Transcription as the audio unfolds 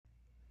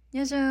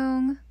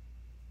Yajong.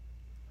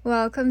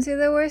 Welcome to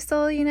the We're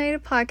Still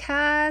United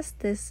podcast.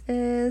 This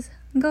is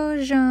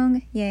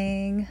Gojong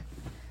Yang.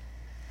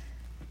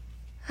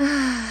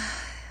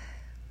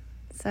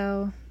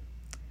 So,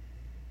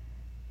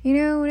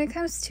 when it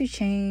comes to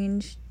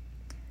change,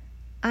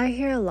 I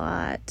hear a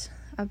lot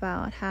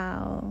about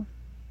how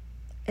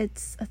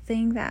it's a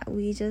thing that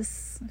we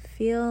just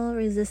feel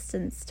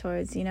resistance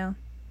towards,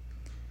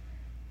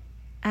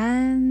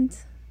 And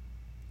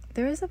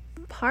there was a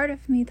part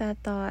of me that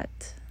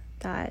thought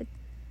that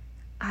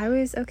I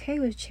was okay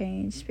with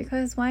change,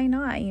 because why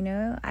not,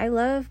 I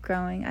love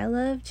growing, I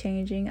love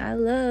changing, I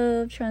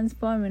love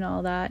transforming,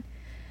 all that,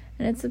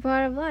 and it's a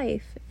part of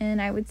life,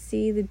 and I would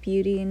see the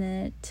beauty in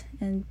it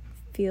and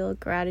feel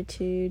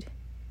gratitude.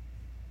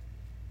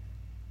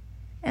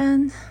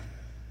 And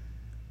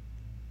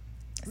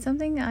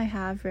something I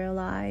have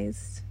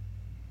realized,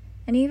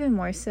 and even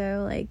more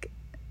so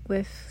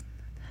with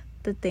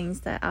the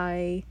things that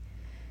I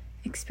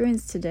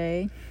experienced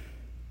today,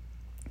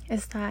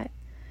 is that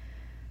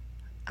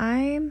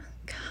I'm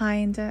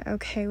kinda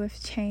okay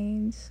with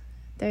change.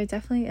 There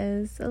definitely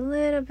is a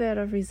little bit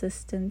of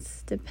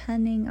resistance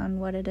depending on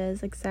what it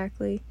is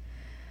exactly,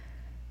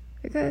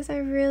 because I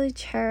really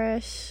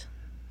cherish,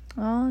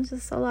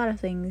 just a lot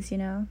of things,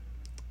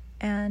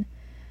 and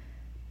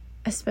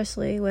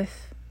especially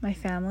with my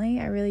family.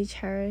 I really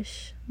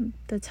cherish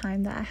the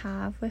time that I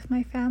have with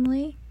my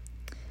family.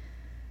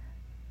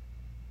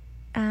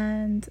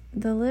 And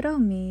the little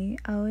me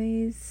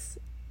always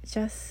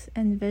just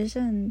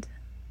envisioned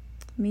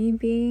me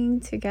being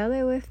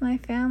together with my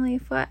family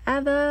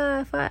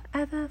forever.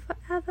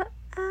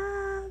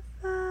 I'm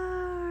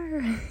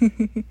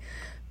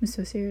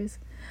so serious.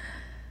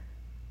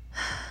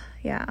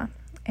 Yeah,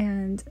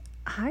 and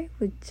I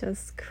would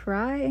just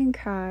cry and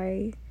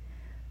cry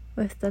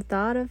with the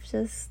thought of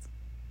just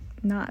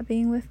not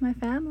being with my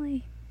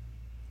family,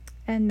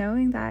 and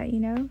knowing that,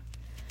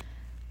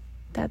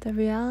 that the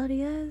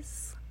reality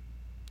is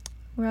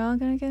we're all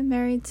gonna get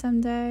married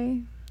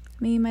someday,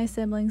 me and my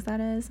siblings, that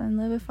is, and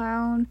live with our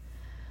own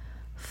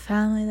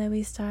family that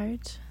we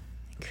start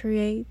and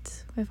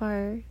create with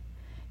our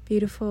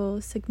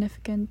beautiful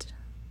significant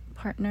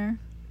partner,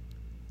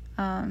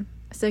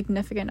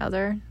 significant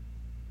other,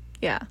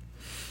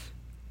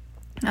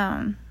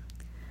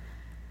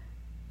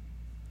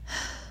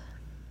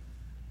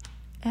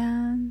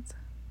 and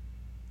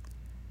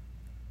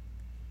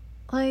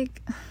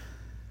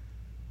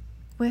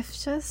with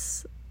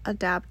just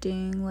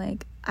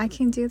adapting, I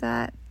can do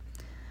that.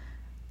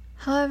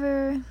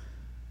 However,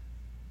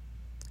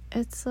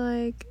 it's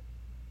there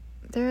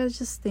are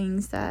just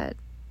things that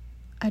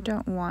I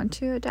don't want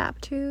to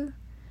adapt to,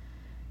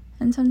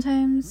 and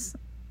sometimes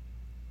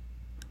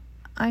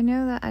I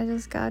know that I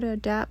just gotta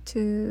adapt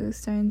to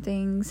certain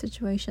things,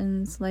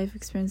 situations, life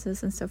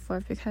experiences, and so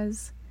forth,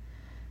 because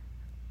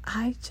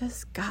I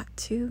just got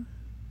to.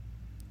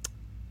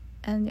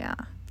 And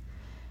and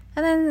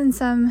then in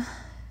some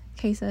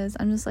cases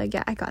I'm just I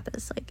got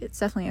this, it's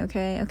definitely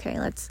okay,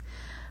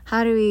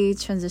 how do we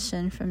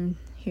transition from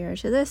here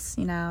to this,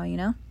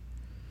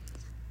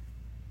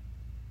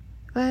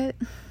 but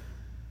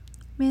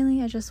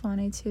mainly I just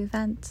wanted to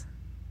vent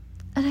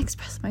and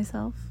express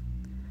myself,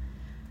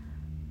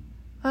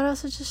 but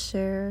also just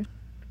share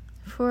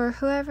for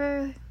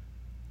whoever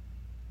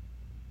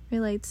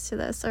relates to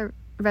this or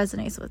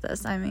resonates with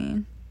this,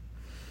 and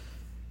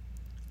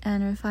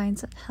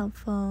finds it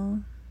helpful,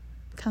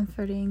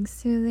 comforting,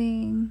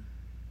 soothing,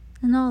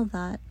 and all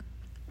that.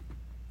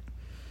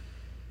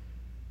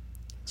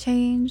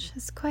 Change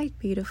is quite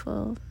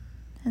beautiful,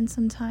 and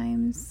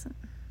sometimes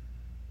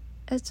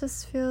it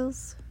just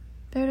feels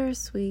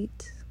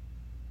bittersweet.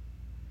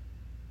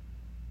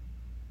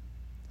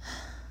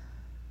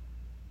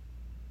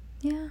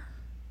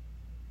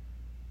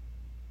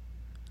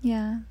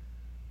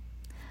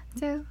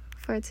 So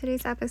for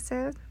today's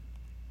episode,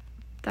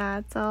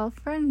 that's all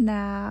for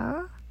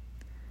now,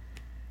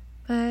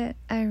 but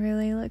I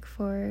really look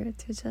forward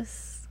to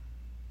just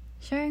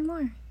sharing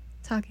more,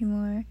 talking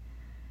more,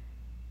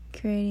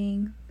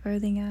 creating,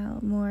 birthing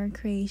out more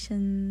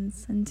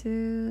creations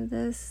into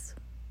this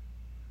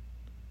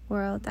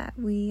world that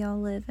we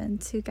all live in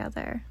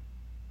together.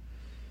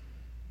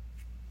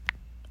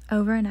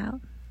 Over and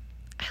out.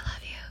 I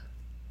love you.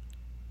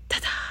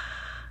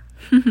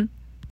 Ta-da!